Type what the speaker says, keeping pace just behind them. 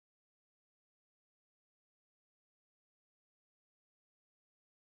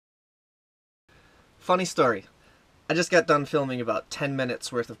funny story. I just got done filming about 10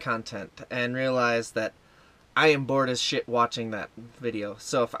 minutes worth of content and realized that I am bored as shit watching that video.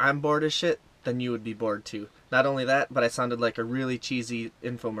 So if I'm bored as shit, then you would be bored too. Not only that, but I sounded like a really cheesy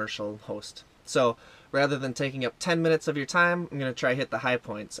infomercial host. So rather than taking up 10 minutes of your time, I'm going to try hit the high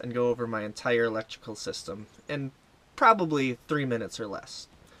points and go over my entire electrical system in probably 3 minutes or less.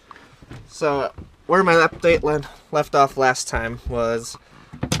 So where my update left off last time was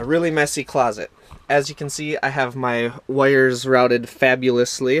a really messy closet. As you can see, I have my wires routed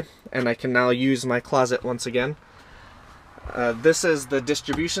fabulously, and I can now use my closet once again. This is the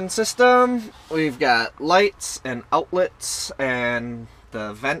distribution system. We've got lights and outlets and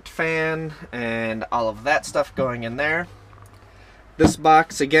the vent fan and all of that stuff going in there. This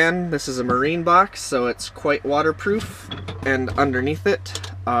box, again, this is a marine box, so it's quite waterproof, and underneath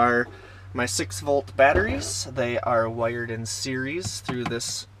it are my 6-volt batteries. They are wired in series through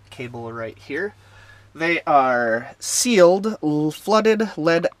this cable right here. They are sealed, flooded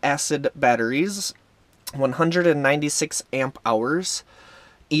lead acid batteries, 196 amp hours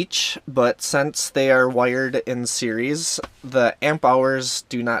each, but since they are wired in series, the amp hours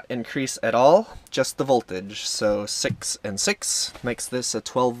do not increase at all, just the voltage. So 6 and 6 makes this a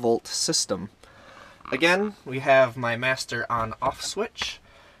 12-volt system. Again, we have my master on-off switch.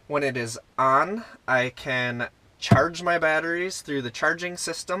 When it is on, I can charge my batteries through the charging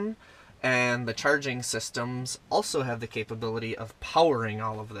system, and the charging systems also have the capability of powering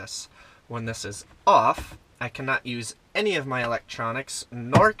all of this. When this is off, I cannot use any of my electronics,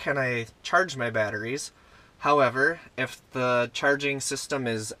 nor can I charge my batteries. However, if the charging system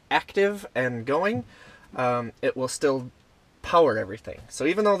is active and going, it will still power everything. So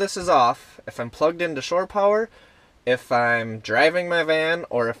even though this is off, if I'm plugged into shore power, if I'm driving my van,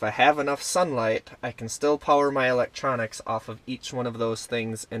 or if I have enough sunlight, I can still power my electronics off of each one of those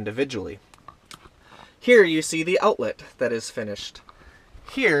things individually. Here you see the outlet that is finished.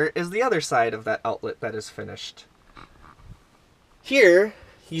 Here is the other side of that outlet that is finished. Here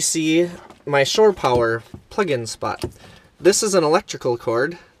you see my shore power plug-in spot. This is an electrical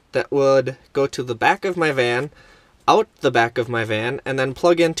cord that would go to the back of my van, out the back of my van, and then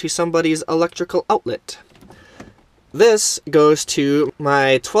plug into somebody's electrical outlet. This goes to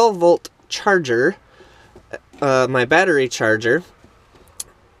my 12-volt charger, my battery charger,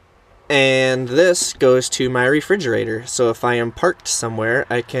 and this goes to my refrigerator. So if I am parked somewhere,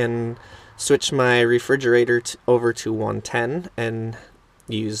 I can switch my refrigerator over to 110 and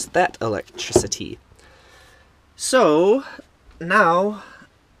use that electricity. So now,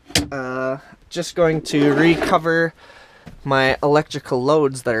 just going to recover my electrical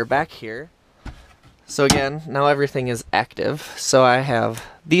loads that are back here. So again, now everything is active. So I have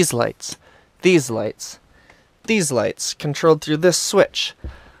these lights, these lights, these lights controlled through this switch.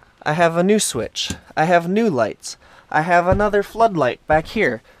 I have a new switch. I have new lights. I have another floodlight back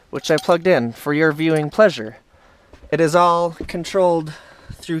here, which I plugged in for your viewing pleasure. It is all controlled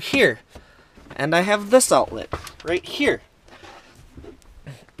through here. And I have this outlet right here.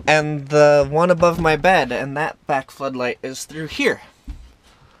 And the one above my bed and that back floodlight is through here.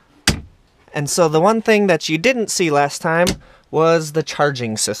 And so the one thing that you didn't see last time was the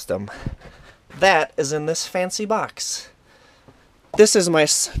charging system. That is in this fancy box. This is my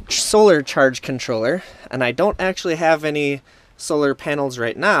solar charge controller, and I don't actually have any solar panels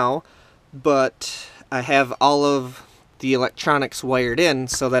right now, but I have all of the electronics wired in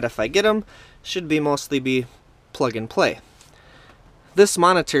so that if I get them, should be mostly be plug and play. This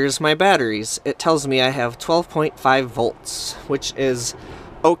monitors my batteries. It tells me I have 12.5 volts, which is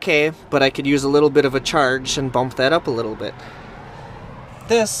okay, but I could use a little bit of a charge and bump that up a little bit.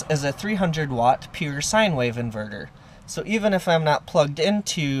 This is a 300 watt pure sine wave inverter. So even if I'm not plugged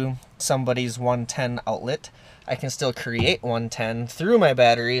into somebody's 110 outlet, I can still create 110 through my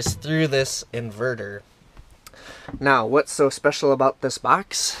batteries through this inverter. Now, what's so special about this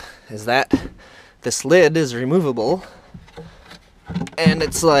box is that this lid is removable, and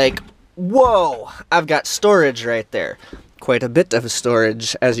it's like, whoa, I've got storage right there. Quite a bit of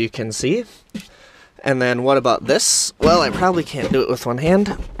storage, as you can see. And then what about this? Well, I probably can't do it with one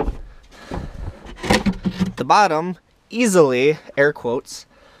hand. The bottom easily, air quotes,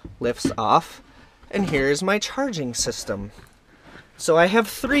 lifts off, and here's my charging system. So I have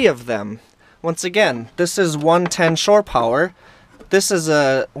 3 of them. Once again, this is 110 shore power. This is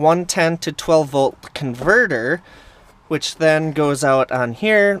a 110 to 12 volt converter, which then goes out on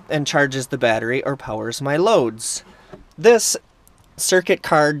here and charges the battery or powers my loads. This circuit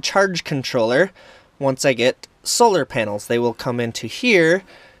card charge controller, once I get solar panels, they will come into here,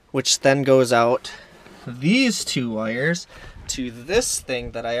 which then goes out these 2 wires to this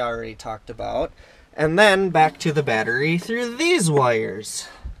thing that I already talked about, And then back to the battery through these wires.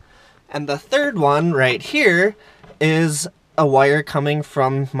 And the third one right here is a wire coming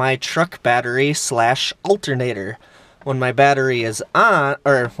from my truck battery / alternator. When my battery is on,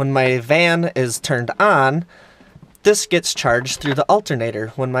 or when my van is turned on, this gets charged through the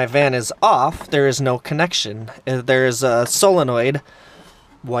alternator. When my van is off, there is no connection. There is a solenoid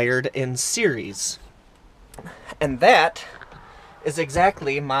wired in series. And that is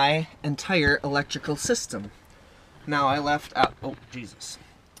exactly my entire electrical system. Now I left out, oh Jesus.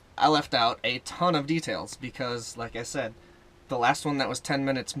 I left out a ton of details because, like I said, the last one that was 10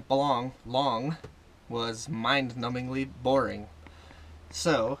 minutes long was mind-numbingly boring.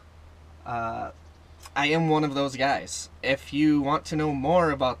 So, I am one of those guys. If you want to know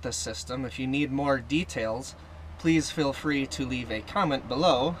more about this system, if you need more details, please feel free to leave a comment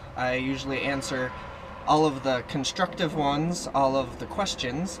below. I usually answer all of the constructive ones, all of the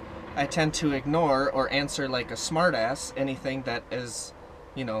questions. I tend to ignore or answer like a smartass anything that is,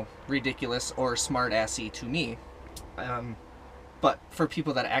 you know, ridiculous or smart-assy to me. But for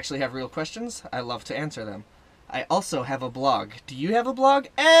people that actually have real questions, I love to answer them. I also have a blog. Do you have a blog?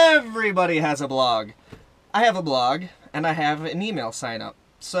 Everybody has a blog. I have a blog, and I have an email sign up.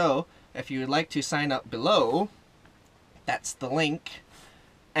 So, if you would like to sign up below, that's the link,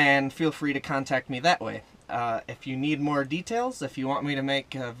 and feel free to contact me that way. If you need more details, if you want me to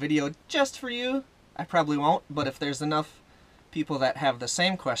make a video just for you, I probably won't, but if there's enough people that have the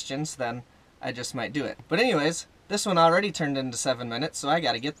same questions, then I just might do it. But anyways, this one already turned into 7 minutes, so I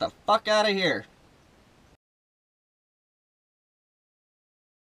gotta get the fuck out of here.